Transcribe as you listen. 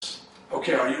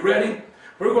Okay, are you ready?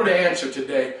 We're going to answer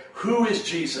today, who is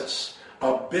Jesus?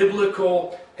 A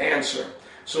biblical answer.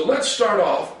 So let's start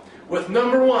off with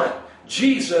number one.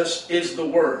 Jesus is the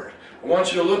Word. I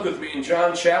want you to look with me in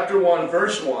John chapter 1,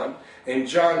 verse 1, and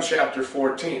John chapter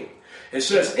 14. It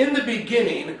says, in the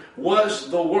beginning was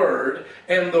the Word,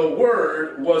 and the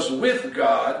Word was with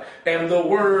God, and the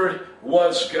Word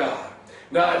was God.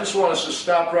 Now, I just want us to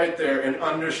stop right there and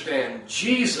understand,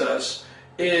 Jesus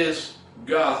is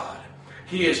God.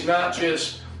 He is not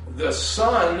just the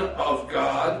Son of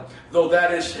God, though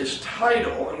that is his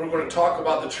title, and we're going to talk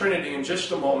about the Trinity in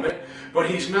just a moment, but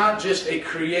he's not just a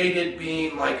created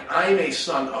being like I'm a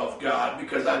son of God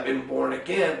because I've been born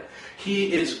again.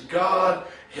 He is God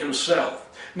himself.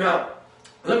 Now,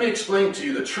 let me explain to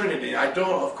you the Trinity. I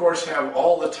don't, of course, have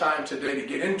all the time today to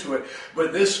get into it,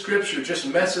 but this scripture just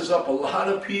messes up a lot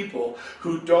of people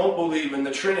who don't believe in the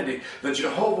Trinity. The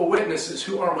Jehovah's Witnesses,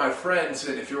 who are my friends,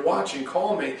 and if you're watching,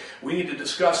 call me. We need to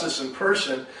discuss this in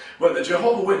person. But the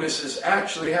Jehovah's Witnesses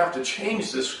actually have to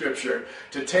change this scripture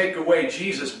to take away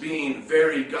Jesus being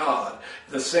very God,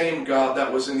 the same God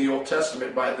that was in the Old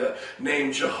Testament by the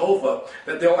name Jehovah,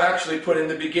 that they'll actually put in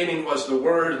the beginning was the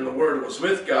Word, and the Word was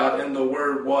with God, and the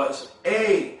Word was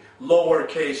a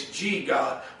lowercase g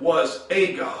God, was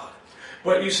a God.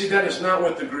 But you see, that is not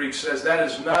what the Greek says. That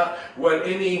is not what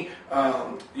any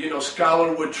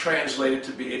scholar would translate it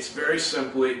to be. It's very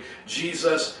simply,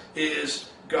 Jesus is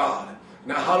God.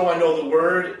 Now, how do I know the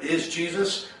Word is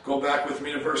Jesus? Go back with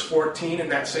me to verse 14 in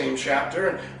that same chapter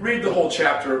and read the whole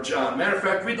chapter of John. Matter of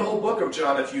fact, read the whole book of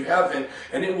John if you haven't,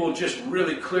 and it will just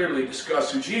really clearly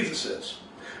discuss who Jesus is.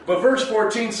 But verse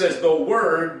 14 says, the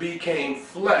Word became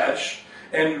flesh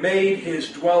and made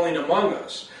his dwelling among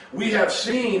us. We have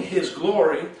seen his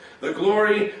glory, the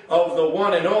glory of the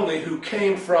one and only who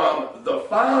came from the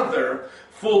Father,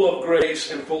 full of grace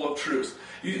and full of truth.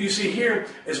 You see, here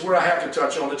is where I have to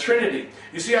touch on the Trinity.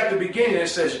 You see, at the beginning it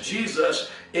says Jesus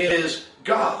is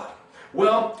God.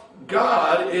 Well,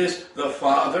 God is the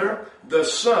Father, the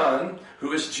Son,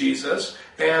 who is Jesus,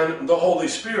 and the Holy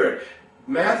Spirit.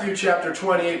 Matthew chapter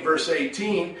 28 verse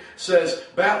 18 says,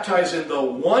 baptize in the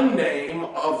one name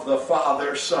of the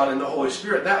Father, Son, and the Holy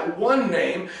Spirit. That one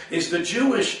name is the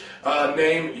Jewish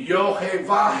name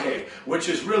Yohevah, which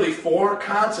is really four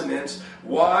consonants,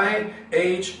 YHWH,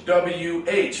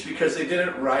 because they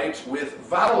didn't write with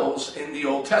vowels in the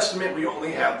Old Testament. We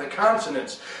only have the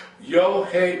consonants.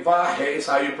 Yohevah is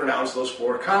how you pronounce those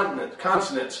four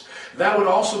consonants. That would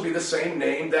also be the same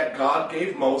name that God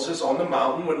gave Moses on the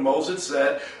mountain when Moses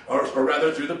said, or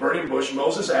rather through the burning bush,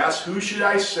 Moses asked, who should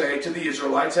I say to the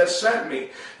Israelites has sent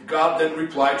me? God then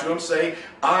replied to him, say,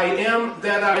 I am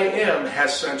that I am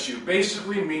has sent you.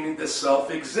 Basically meaning the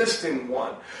self-existing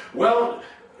one. Well,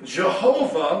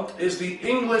 Jehovah is the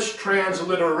English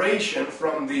transliteration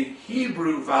from the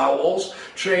Hebrew vowels,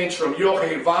 changed from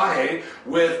Yohevah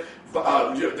with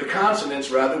the consonants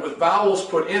with vowels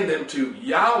put in them to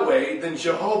Yahweh. Then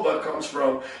Jehovah comes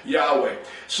from Yahweh.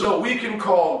 So we can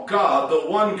call God, the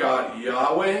one God,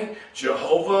 Yahweh,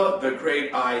 Jehovah, the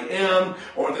great I am,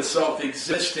 or the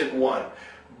self-existent one.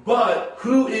 But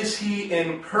who is he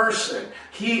in person?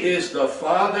 He is the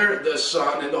Father, the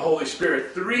Son, and the Holy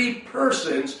Spirit. Three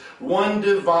persons, one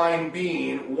divine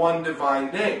being, one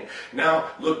divine name.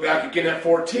 Now, look back again at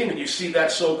 14, and you see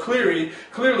that so clearly.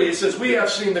 Clearly, it says, we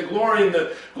have seen the glory of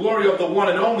the one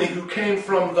and only who came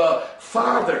from the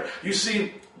Father. You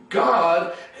see,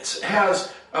 God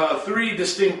has three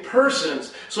distinct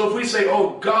persons. So if we say,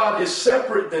 oh, God is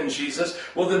separate than Jesus,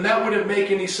 well, then that wouldn't make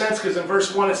any sense, because in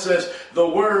verse 1 it says, the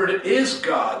Word is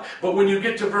God. But when you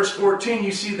get to verse 14,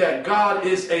 you see that God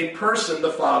is a person,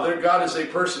 the Father, God is a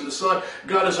person, the Son,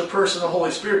 God is a person, the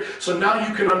Holy Spirit. So now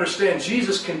you can understand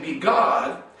Jesus can be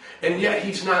God, and yet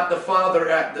he's not the Father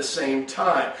at the same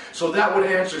time. So that would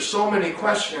answer so many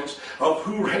questions of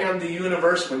who ran the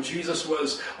universe when Jesus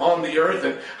was on the earth,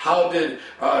 and how did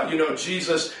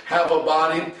Jesus have a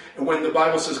body, and when the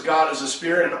Bible says God is a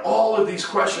spirit, and all of these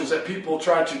questions that people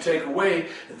try to take away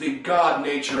the God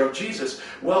nature of Jesus.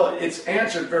 Well, it's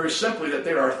answered very simply that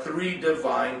there are three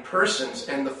divine persons,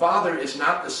 and the Father is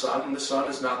not the Son, and the Son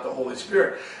is not the Holy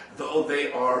Spirit. Though they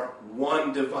are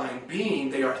one divine being,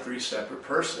 they are three separate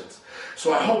persons.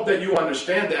 So I hope that you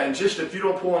understand that, and just if you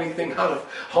don't pull anything out of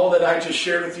all that I just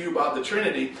shared with you about the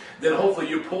Trinity, then hopefully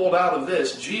you pulled out of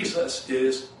this, Jesus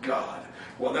is God.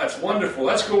 Well, that's wonderful.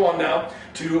 Let's go on now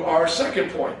to our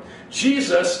second point.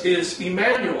 Jesus is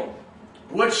Emmanuel,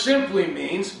 which simply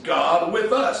means God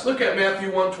with us. Look at Matthew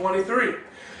 1:23.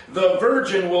 The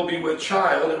virgin will be with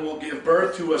child and will give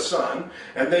birth to a son,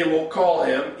 and they will call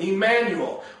him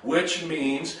Emmanuel, which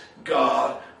means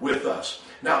God with us.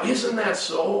 Now, isn't that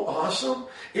so awesome?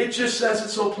 It just says it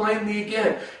so plainly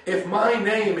again. If my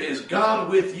name is God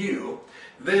with you,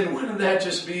 then wouldn't that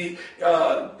just be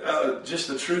just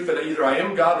the truth that either I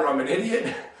am God or I'm an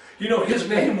idiot? You know, his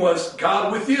name was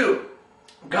God with you,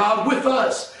 God with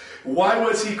us. Why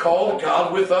was he called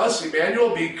God with us,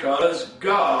 Emmanuel? Because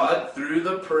God, through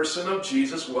the person of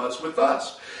Jesus, was with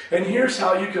us. And here's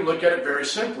how you can look at it very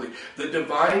simply. The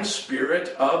divine spirit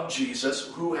of Jesus,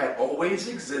 who had always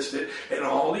existed in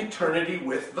all eternity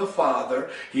with the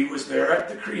Father, he was there at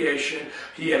the creation,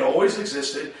 he had always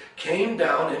existed, came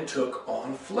down and took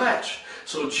on flesh.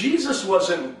 So Jesus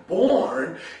wasn't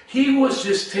born, he was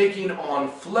just taking on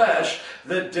flesh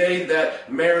the day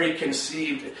that Mary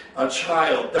conceived a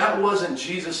child. That wasn't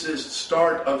Jesus'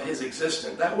 start of his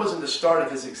existence. That wasn't the start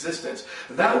of his existence.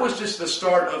 That was just the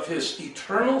start of his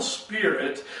eternal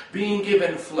spirit being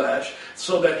given flesh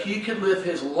so that he could live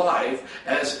his life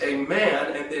as a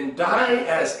man and then die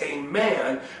as a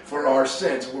man for our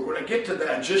sins. We're going to get to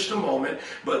that in just a moment,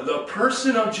 but the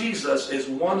person of Jesus is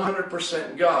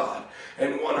 100% God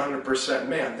and 100%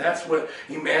 man. That's what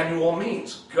Emmanuel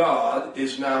means. God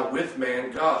is now with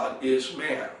man. God is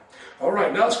man. All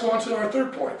right, now let's go on to our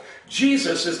third point.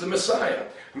 Jesus is the Messiah.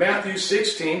 Matthew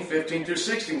 16, 15 through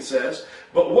 16 says,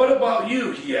 "But what about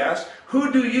you?" he asked.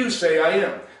 "Who do you say I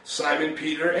am?" Simon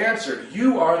Peter answered,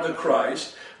 "You are the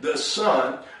Christ, the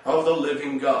Son of the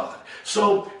living God."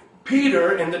 So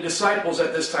Peter and the disciples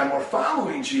at this time are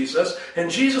following Jesus,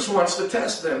 and Jesus wants to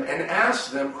test them and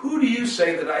ask them, "Who do you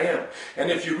say that I am?"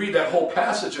 And if you read that whole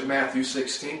passage of Matthew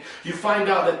 16, you find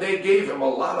out that they gave him a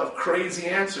lot of crazy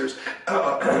answers.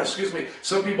 Excuse me.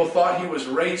 Some people thought he was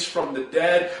raised from the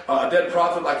dead, a dead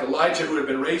prophet like Elijah who had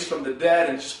been raised from the dead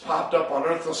and just popped up on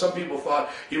earth. Some people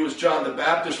thought he was John the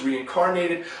Baptist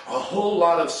reincarnated. A whole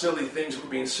lot of silly things were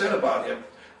being said about him.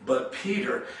 But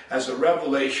Peter, as a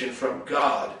revelation from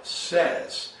God,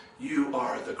 says, "You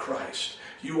are the Christ.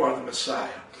 You are the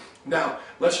Messiah." Now,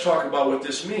 let's talk about what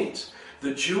this means.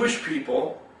 The Jewish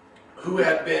people who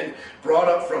had been brought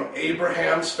up from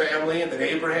Abraham's family, and then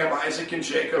Abraham, Isaac, and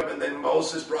Jacob, and then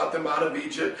Moses brought them out of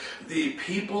Egypt. The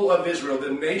people of Israel,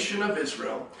 the nation of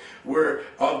Israel, were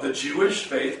of the Jewish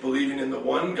faith, believing in the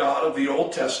one God of the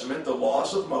Old Testament, the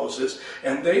laws of Moses,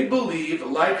 and they believed,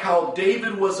 like how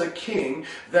David was a king,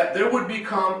 that there would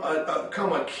become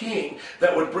a king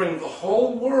that would bring the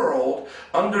whole world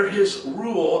under his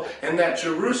rule, and that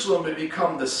Jerusalem would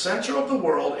become the center of the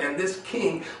world, and this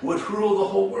king would rule the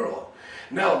whole world.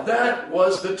 Now that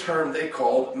was the term they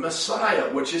called Messiah,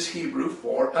 which is Hebrew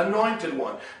for anointed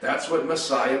one. That's what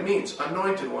Messiah means,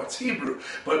 anointed one. It's Hebrew.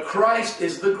 But Christ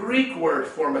is the Greek word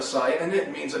for Messiah, and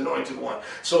it means anointed one.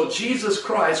 So Jesus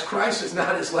Christ is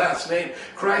not his last name.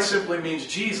 Christ simply means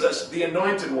Jesus, the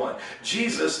anointed one.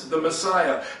 Jesus, the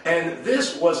Messiah. And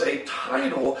this was a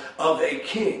title of a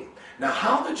king. Now,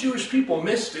 how the Jewish people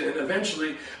missed it and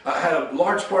eventually had a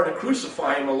large part in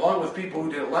crucifying him along with people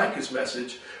who didn't like his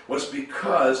message was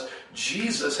because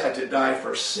Jesus had to die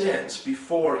for sins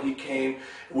before he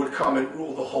would come and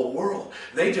rule the whole world.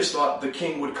 They just thought the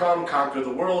king would come, conquer the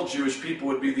world, Jewish people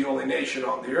would be the only nation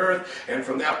on the earth, and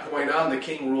from that point on, the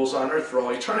king rules on earth for all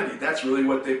eternity. That's really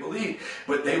what they believed.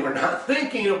 But they were not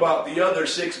thinking about the other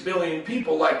 6 billion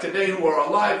people like today who are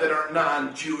alive that are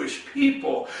non-Jewish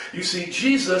people. You see,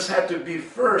 Jesus had to be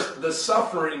first the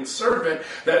suffering servant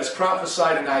that is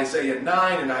prophesied in Isaiah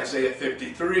 9 and Isaiah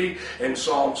 53 and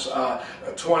Psalms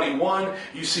 21.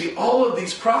 You see, all of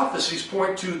these prophecies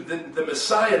point to the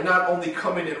Messiah not only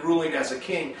coming and ruling as a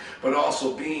king, but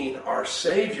also being our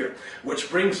Savior. Which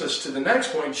brings us to the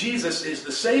next point. Jesus is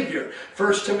the Savior.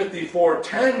 1 Timothy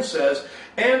 4:10 says,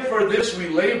 "And for this we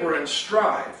labor and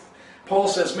strive." Paul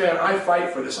says, man, I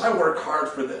fight for this. I work hard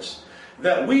for this.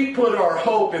 That we put our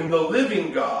hope in the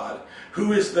living God,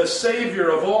 who is the Savior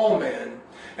of all men,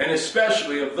 and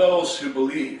especially of those who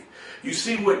believe. You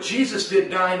see, what Jesus did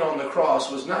dying on the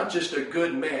cross was not just a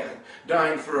good man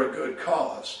dying for a good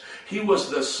cause. He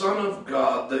was the Son of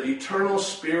God, the eternal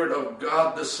Spirit of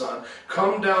God the Son,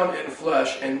 come down in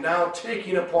flesh and now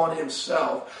taking upon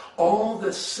himself all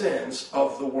the sins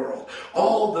of the world,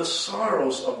 all the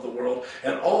sorrows of the world,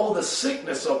 and all the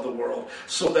sickness of the world,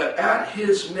 so that at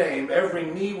his name every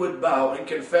knee would bow and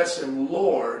confess him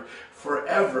Lord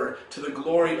forever, to the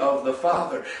glory of the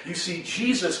Father. You see,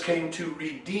 Jesus came to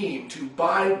redeem, to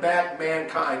buy back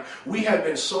mankind. We have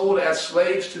been sold as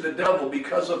slaves to the devil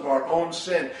because of our own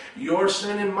sin. Your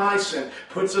sin and my sin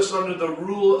puts us under the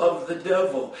rule of the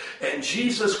devil. And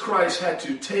Jesus Christ had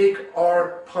to take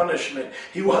our punishment.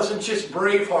 He wasn't wasn't just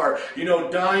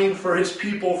Braveheart, dying for his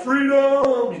people, freedom.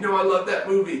 I love that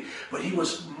movie. But he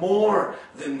was more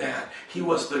than that. He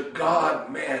was the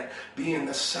God-man being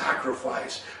the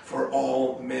sacrifice for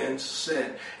all men's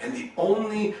sin. And the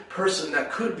only person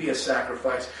that could be a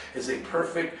sacrifice is a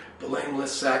perfect,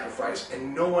 blameless sacrifice.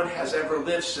 And no one has ever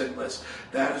lived sinless.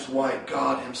 That is why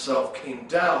God himself came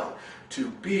down to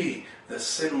be the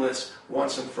sinless,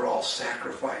 once and for all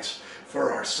sacrifice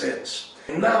for our sins.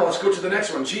 And now let's go to the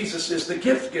next one. Jesus is the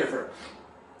gift giver.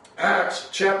 Acts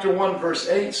chapter 1 verse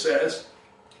 8 says,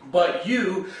 "But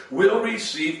you will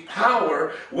receive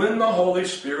power when the Holy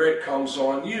Spirit comes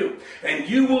on you. And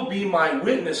you will be my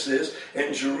witnesses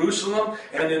in Jerusalem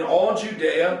and in all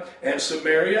Judea and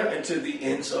Samaria and to the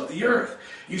ends of the earth."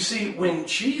 You see, when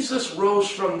Jesus rose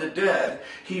from the dead,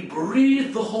 he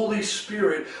breathed the Holy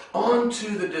Spirit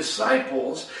onto the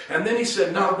disciples. And then he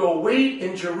said, now go wait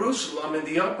in Jerusalem in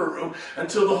the upper room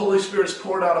until the Holy Spirit is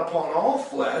poured out upon all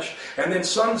flesh. And then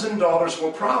sons and daughters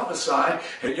will prophesy.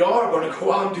 And y'all are going to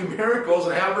go out and do miracles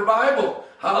and have revival.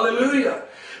 Hallelujah.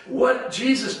 What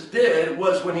Jesus did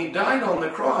was when he died on the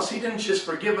cross, he didn't just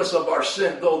forgive us of our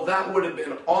sin, though that would have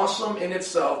been awesome in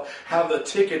itself, have a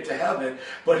ticket to heaven,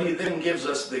 but he then gives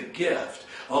us the gift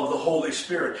of the Holy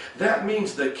Spirit. That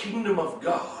means the kingdom of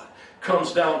God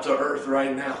comes down to earth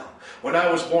right now. When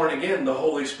I was born again, the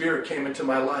Holy Spirit came into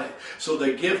my life. So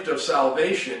the gift of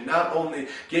salvation not only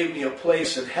gave me a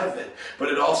place in heaven, but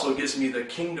it also gives me the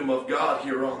kingdom of God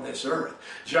here on this earth.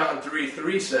 John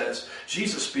 3:3 says,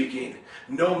 Jesus speaking,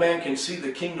 "No man can see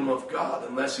the kingdom of God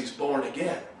unless he's born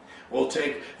again." We'll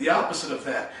take the opposite of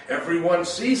that. Everyone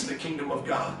sees the kingdom of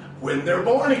God when they're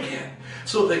born again.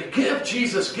 So the gift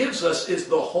Jesus gives us is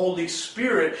the Holy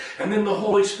Spirit. And then the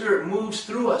Holy Spirit moves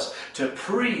through us to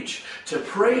preach, to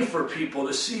pray for people,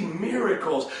 to see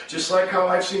miracles. Just like how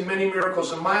I've seen many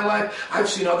miracles in my life, I've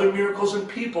seen other miracles in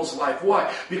people's life. Why?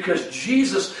 Because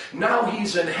Jesus, now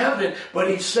he's in heaven, but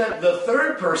he sent the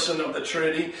third person of the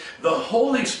Trinity, the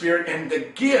Holy Spirit, and the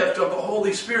gift of the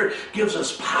Holy Spirit gives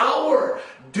us power.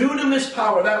 Dunamis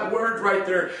power, that word right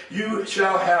there, you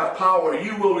shall have power,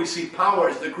 you will receive power,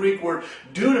 is the Greek word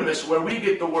dunamis, where we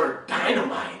get the word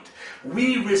dynamite.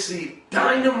 We receive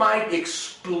dynamite,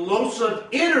 explosive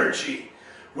energy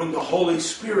when the Holy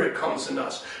Spirit comes in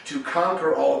us to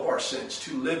conquer all of our sins,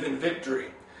 to live in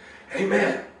victory.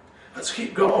 Amen. Let's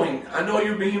keep going. I know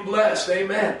you're being blessed.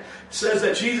 Amen. It says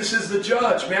that Jesus is the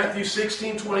judge. Matthew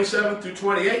 16:27 through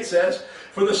 28 says,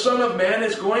 "For the Son of Man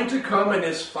is going to come in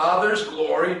his Father's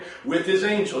glory with his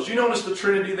angels." You notice the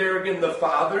Trinity there again, the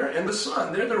Father and the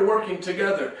Son. They're working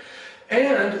together.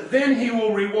 "And then he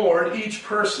will reward each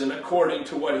person according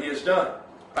to what he has done.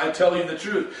 I tell you the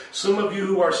truth, some of you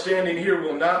who are standing here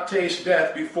will not taste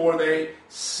death before they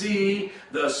see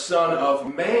the Son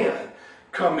of Man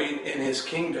coming in his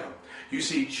kingdom." You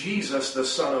see, Jesus, the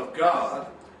Son of God,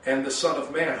 and the Son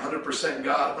of Man, 100%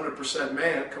 God, 100%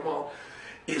 man, come on,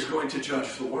 is going to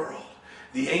judge the world.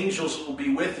 The angels will be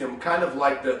with him, kind of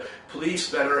like the police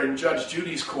that are in Judge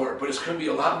Judy's court, but it's going to be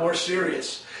a lot more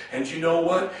serious. And you know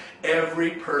what?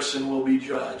 Every person will be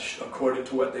judged according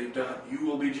to what they've done. You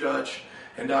will be judged,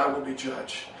 and I will be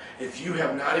judged. If you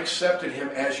have not accepted him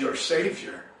as your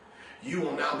Savior, you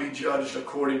will now be judged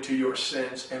according to your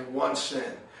sins, and one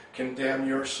sin can damn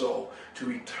your soul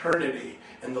to eternity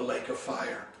in the lake of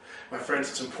fire. My friends,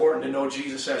 it's important to know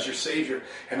Jesus as your Savior,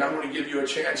 and I'm going to give you a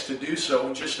chance to do so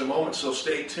in just a moment, so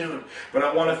stay tuned. But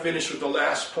I want to finish with the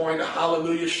last point, a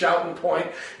hallelujah shouting point.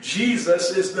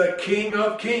 Jesus is the King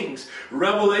of Kings.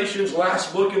 Revelation's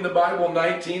last book in the Bible,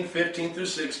 19:15 through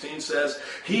 16, says,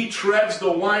 "He treads the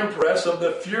winepress of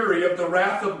the fury of the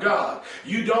wrath of God."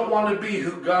 You don't want to be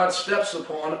who God steps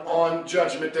upon on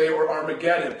Judgment Day or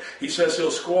Armageddon. He says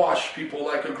he'll squash people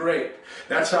like a grape.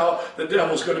 That's how the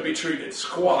devil's going to be treated.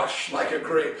 Squash like a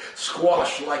grape.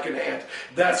 Squash like an ant.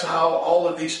 That's how all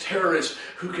of these terrorists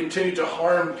who continue to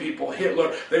harm people,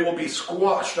 Hitler, they will be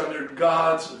squashed under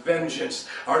God's vengeance.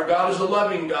 Our God is a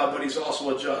loving God, but he's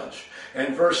also a judge.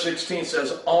 And verse 16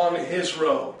 says, on his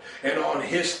robe and on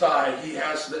his thigh he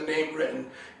has the name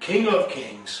written, King of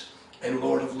Kings and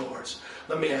Lord of Lords.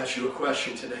 Let me ask you a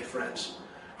question today, friends.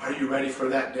 Are you ready for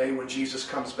that day when Jesus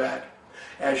comes back?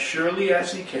 As surely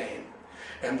as he came,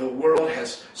 and the world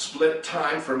has split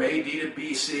time from AD to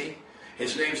BC,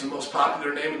 his name's the most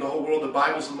popular name in the whole world, the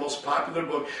Bible's the most popular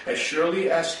book, as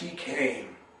surely as he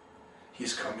came,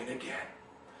 he's coming again.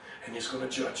 And he's going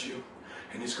to judge you,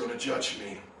 and he's going to judge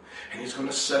me, and he's going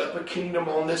to set up a kingdom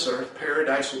on this earth.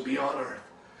 Paradise will be on earth.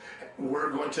 We're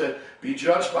going to be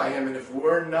judged by him, and if we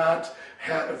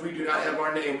do not have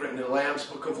our name written in the Lamb's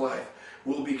Book of Life,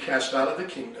 we'll be cast out of the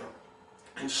kingdom,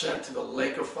 and sent to the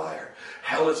lake of fire.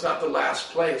 Hell is not the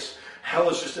last place.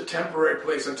 Hell is just a temporary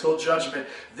place until judgment.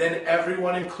 Then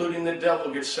everyone, including the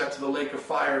devil, gets sent to the lake of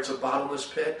fire. It's a bottomless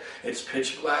pit. It's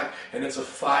pitch black, and it's a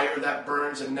fire that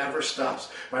burns and never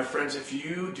stops. My friends, if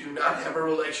you do not have a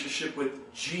relationship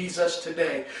with Jesus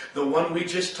today, the one we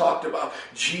just talked about,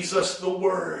 Jesus the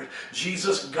Word,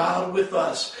 Jesus God with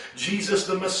us, Jesus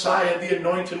the Messiah, the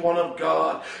anointed one of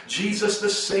God, Jesus the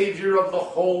Savior of the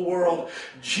whole world,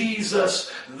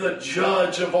 Jesus the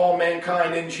Judge of all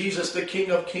mankind, and Jesus the King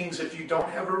of Kings, if you don't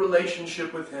have a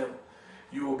relationship with Him,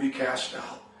 you will be cast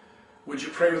out. Would you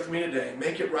pray with me today?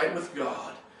 Make it right with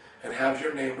God and have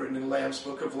your name written in the Lamb's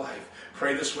Book of Life.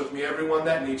 Pray this with me. Everyone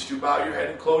that needs to, bow your head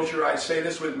and close your eyes. Say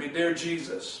this with me. Dear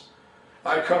Jesus,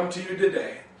 I come to you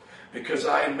today because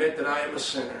I admit that I am a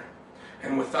sinner,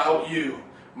 and without you,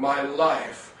 my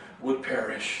life would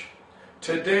perish.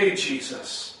 Today,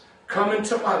 Jesus, come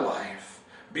into my life.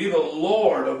 Be the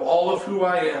Lord of all of who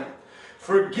I am.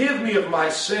 Forgive me of my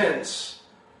sins.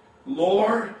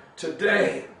 Lord,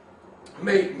 today,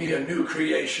 make me a new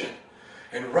creation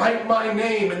and write my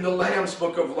name in the Lamb's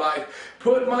Book of Life.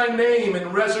 Put my name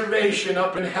in reservation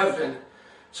up in heaven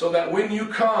so that when you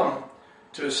come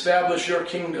to establish your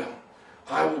kingdom,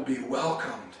 I will be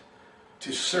welcomed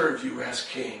to serve you as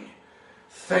King.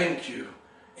 Thank you.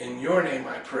 In your name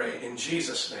I pray, in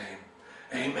Jesus' name.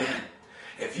 Amen.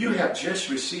 If you have just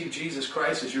received Jesus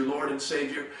Christ as your Lord and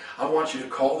Savior, I want you to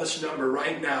call this number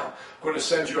right now. I'm going to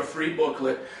send you a free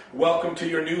booklet. Welcome to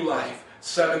your new life.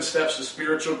 7 Steps to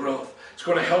Spiritual Growth. It's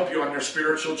going to help you on your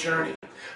spiritual journey.